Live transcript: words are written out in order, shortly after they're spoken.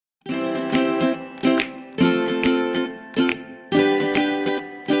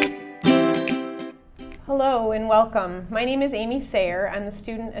Hello and welcome. My name is Amy Sayre. I'm the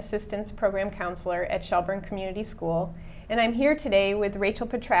Student Assistance Program Counselor at Shelburne Community School. And I'm here today with Rachel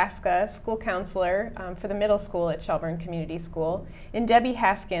Petraska, School Counselor for the middle school at Shelburne Community School, and Debby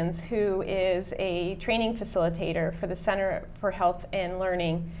Haskins, who is a training facilitator for the Center for Health and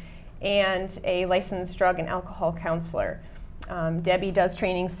Learning and a licensed drug and alcohol counselor. Debby does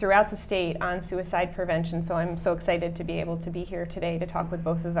trainings throughout the state on suicide prevention, so I'm so excited to be able to be here today to talk with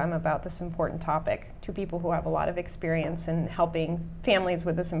both of them about this important topic, two people who have a lot of experience in helping families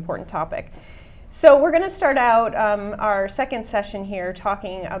with this important topic. So we're going to start out our second session here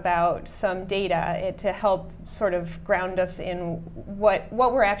talking about some data to help sort of ground us in what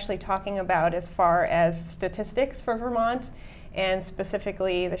we're actually talking about as far as statistics for Vermont, and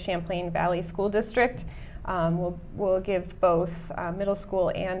specifically the Champlain Valley School District. We'll give both middle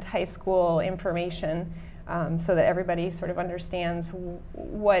school and high school information so that everybody sort of understands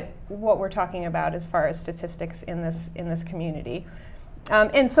what we're talking about as far as statistics in this community.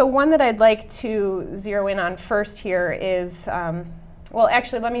 And so one that I'd like to zero in on first here is, well,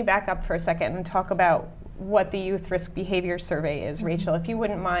 actually, let me back up for a second and talk about what the Youth Risk Behavior Survey is. Rachel, if you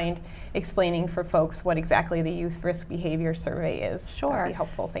wouldn't mind explaining for folks what exactly the Youth Risk Behavior Survey is. Sure. That'd be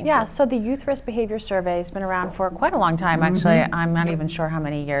helpful. Thank you. Yeah, so the Youth Risk Behavior Survey has been around for quite a long time, actually. I'm not even sure how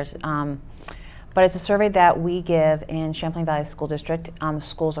many years. But it's a survey that we give in Champlain Valley School District,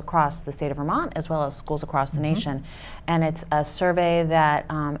 schools across the state of Vermont, as well as schools across the nation. And it's a survey that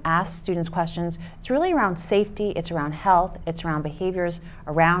asks students questions. It's really around safety, it's around health, it's around behaviors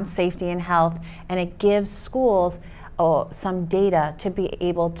around safety and health, and it gives schools some data to be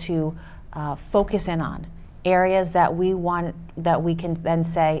able to focus in on. Areas that we can then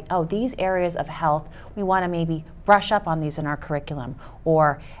say, oh, these areas of health, we want to maybe brush up on these in our curriculum,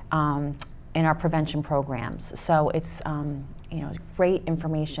 or in our prevention programs. So it's great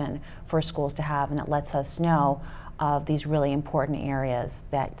information for schools to have, and it lets us know of these really important areas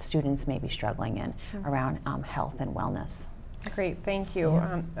that students may be struggling in around health and wellness. Great, thank you.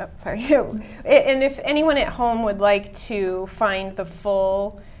 Sorry. And if anyone at home would like to find the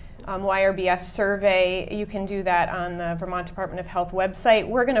full YRBS survey, you can do that on the Vermont Department of Health website.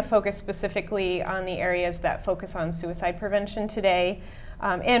 We're going to focus specifically on the areas that focus on suicide prevention today.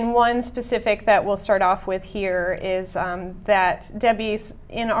 And one specific that we'll start off with here is that Debbie's,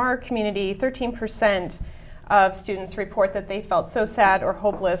 in our community, 13% of students report that they felt so sad or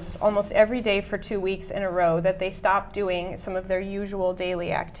hopeless almost every day for 2 weeks in a row that they stopped doing some of their usual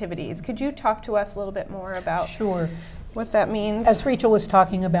daily activities. Could you talk to us a little bit more about what that means? As Rachel was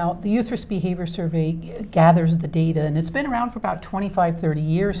talking about, the Youth Risk Behavior Survey gathers the data, and it's been around for about 25, 30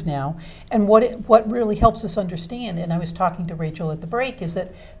 years now. And what really helps us understand, and I was talking to Rachel at the break, is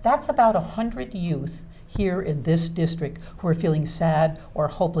that that's about 100 youth here in this district who are feeling sad or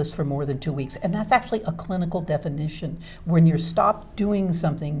hopeless for more than 2 weeks. And that's actually a clinical definition. When you're stopped doing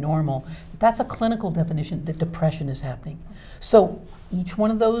something normal, that's a clinical definition that depression is happening. So each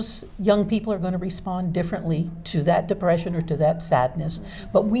one of those young people are going to respond differently to that depression or to that sadness,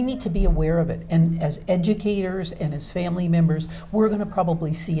 but we need to be aware of it. And as educators and as family members, we're going to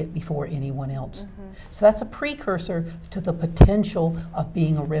probably see it before anyone else. So that's a precursor to the potential of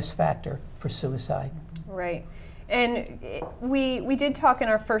being a risk factor for suicide. Right. And we did talk in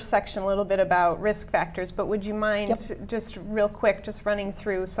our first section a little bit about risk factors, but would you mind just real quick just running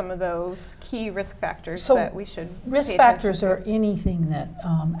through some of those key risk factors that we should pay risk factors are anything that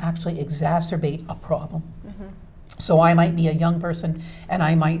actually exacerbate a problem. So I might be a young person and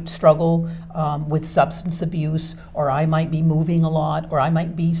I might struggle with substance abuse, or I might be moving a lot, or I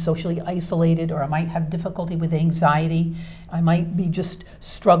might be socially isolated, or I might have difficulty with anxiety. I might be just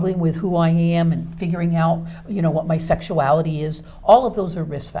struggling with who I am and figuring out, what my sexuality is. All of those are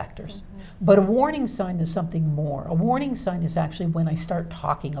risk factors. But a warning sign is something more. A warning sign is actually when I start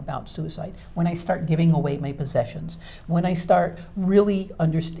talking about suicide, when I start giving away my possessions, when I start really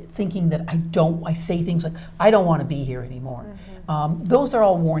thinking that I say things like, I don't want to be here anymore. Those are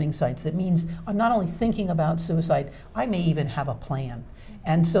all warning signs. That means I'm not only thinking about suicide, I may even have a plan.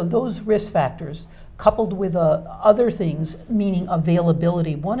 And so those risk factors, coupled with other things, meaning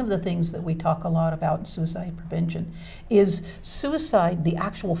availability. One of the things that we talk a lot about in suicide prevention is suicide, the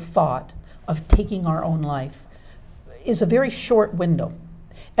actual thought of taking our own life, is a very short window.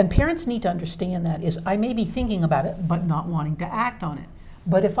 And parents need to understand that is I may be thinking about it but not wanting to act on it.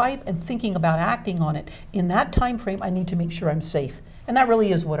 But if I am thinking about acting on it, in that time frame I need to make sure I'm safe. And that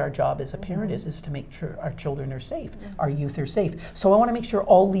really is what our job as a parent is to make sure our children are safe, our youth are safe. So I want to make sure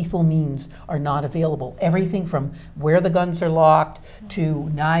all lethal means are not available. Everything from where the guns are locked, to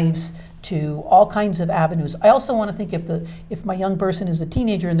knives, to all kinds of avenues. I also want to think if my young person is a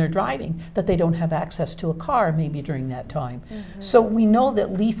teenager and they're driving, that they don't have access to a car maybe during that time. So we know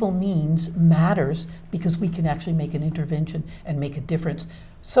that lethal means matters because we can actually make an intervention and make a difference.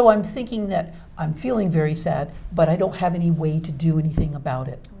 So I'm thinking that I'm feeling very sad, but I don't have any way to do anything about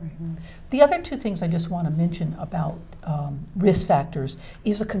it. The other two things I just want to mention about risk factors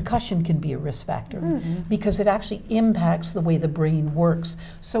is a concussion can be a risk factor because it actually impacts the way the brain works.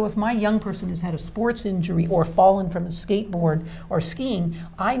 So if my young person has had a sports injury or fallen from a skateboard or skiing,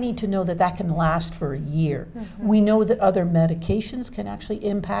 I need to know that that can last for a year. We know that other medications can actually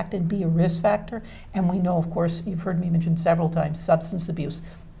impact and be a risk factor, and we know, of course, you've heard me mention several times, substance abuse.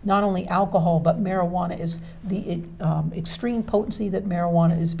 Not only alcohol, but marijuana is the extreme potency that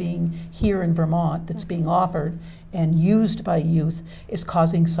marijuana is being here in Vermont, that's being offered and used by youth, is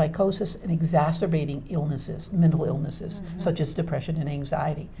causing psychosis and exacerbating illnesses, mental illnesses, such as depression and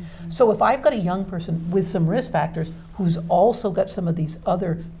anxiety. So if I've got a young person with some risk factors who's also got some of these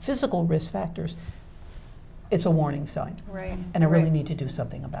other physical risk factors, it's a warning sign. Right. And I really need to do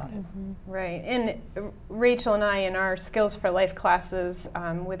something about it. Right. And Rachel and I, in our Skills for Life classes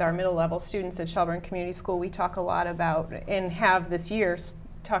with our middle level students at Shelburne Community School, we talk a lot about, and have this year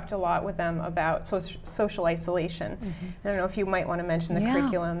talked a lot with them about social isolation. I don't know if you might want to mention the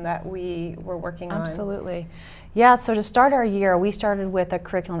curriculum that we were working on. Absolutely. Yeah, so to start our year, we started with a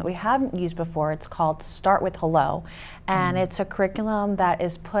curriculum that we haven't used before. It's called Start with Hello, and it's a curriculum that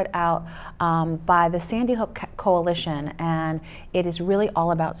is put out by the Sandy Hook Coalition, and it is really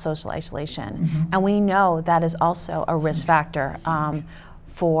all about social isolation. And we know that is also a risk factor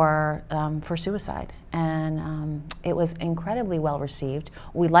for suicide. And it was incredibly well received.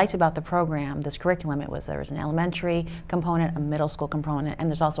 What we liked about the program, this curriculum, there was an elementary component, a middle school component, and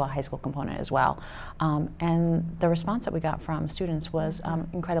there's also a high school component as well. And the response that we got from students was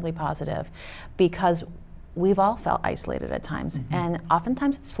incredibly positive, because we've all felt isolated at times, and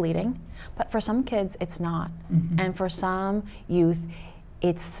oftentimes it's fleeting, but for some kids it's not. And for some youth,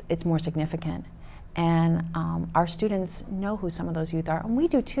 it's more significant. And our students know who some of those youth are, and we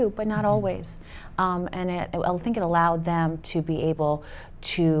do too, but not always. And I think it allowed them to be able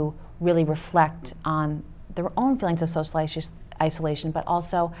to really reflect on their own feelings of social isolation, but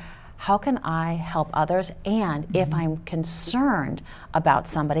also, how can I help others? And if I'm concerned about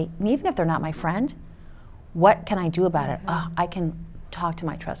somebody, and even if they're not my friend, what can I do about it? I can talk to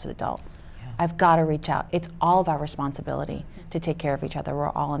my trusted adult. I've got to reach out. It's all of our responsibility to take care of each other. We're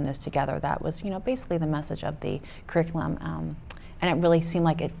all in this together. That was, basically the message of the curriculum, and it really seemed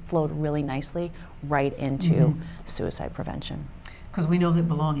like it flowed really nicely right into suicide prevention. Because we know that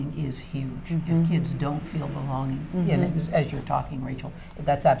belonging is huge. If kids don't feel belonging, and as you're talking, Rachel,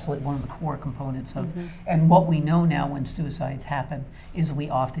 that's absolutely one of the core components of, and what we know now when suicides happen is we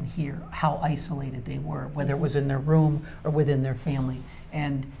often hear how isolated they were, whether it was in their room or within their family.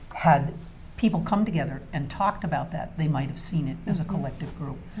 And had people come together and talked about that, they might have seen it as a collective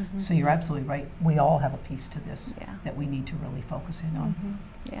group. So you're absolutely right. We all have a piece to this that we need to really focus in on.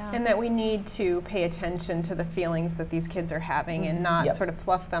 And that we need to pay attention to the feelings that these kids are having and not sort of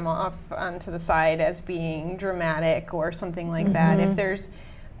fluff them off onto the side as being dramatic or something like that. If there's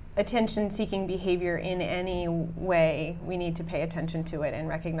attention-seeking behavior in any way, we need to pay attention to it and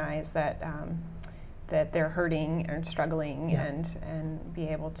recognize that that they're hurting and struggling, and be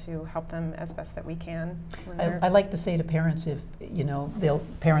able to help them as best that we can. I like to say to parents, if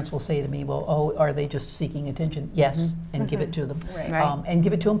parents will say to me, well, oh, are they just seeking attention? Yes, and give it to them, and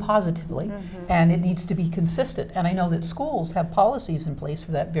give it to them positively, and it needs to be consistent. And I know that schools have policies in place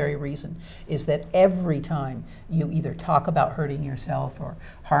for that very reason, is that every time you either talk about hurting yourself or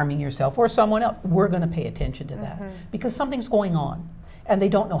harming yourself or someone else, we're going to pay attention to that, because something's going on and they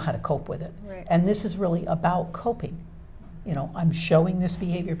don't know how to cope with it. And this is really about coping. I'm showing this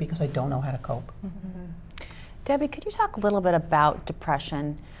behavior because I don't know how to cope. Debbie, could you talk a little bit about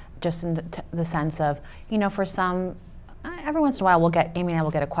depression, just in the sense of, for some, every once in a while Amy and I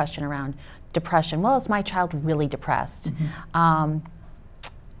will get a question around depression. Well, is my child really depressed? And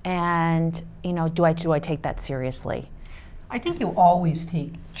do I take that seriously? I think you always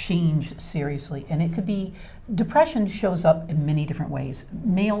take change seriously, and it could be, depression shows up in many different ways.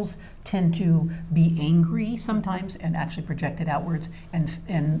 Males tend to be angry sometimes and actually project it outwards,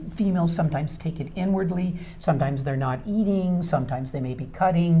 and females sometimes take it inwardly. Sometimes they're not eating, sometimes they may be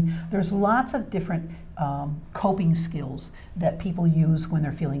cutting. There's lots of different coping skills that people use when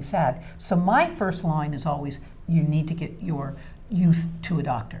they're feeling sad. So my first line is always, you need to get your youth to a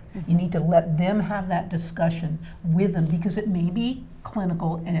doctor. You need to let them have that discussion with them, because it may be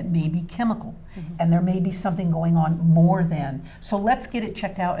clinical and it may be chemical, and there may be something going on more than. So let's get it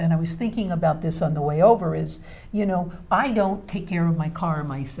checked out. And I was thinking about this on the way over is, you know, I don't take care of my car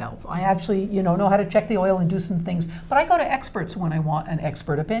myself. I actually, you know how to check the oil and do some things, but I go to experts when I want an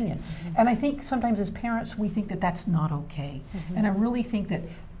expert opinion. And I think sometimes as parents, we think that that's not okay. And I really think that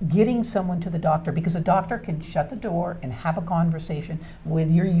getting someone to the doctor, because a doctor can shut the door and have a conversation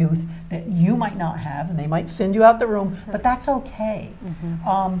with your youth that you might not have, and they might send you out the room, but that's okay.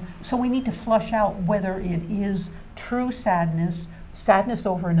 So we need to flush out whether it is true sadness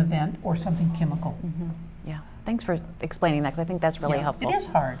over an event, or something chemical. Yeah, thanks for explaining that, because I think that's really helpful. It is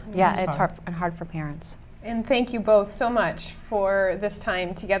hard. It's hard for parents. And thank you both so much for this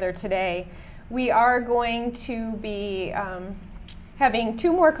time together today. We are going to be having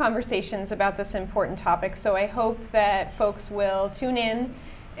 2 more conversations about this important topic, so I hope that folks will tune in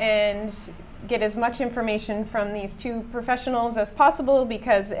and get as much information from these 2 professionals as possible,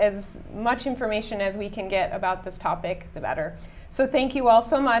 because as much information as we can get about this topic, the better. So thank you all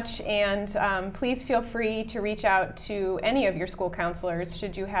so much, and please feel free to reach out to any of your school counselors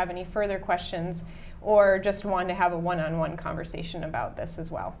should you have any further questions or just want to have a one-on-one conversation about this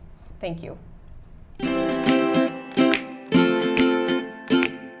as well. Thank you.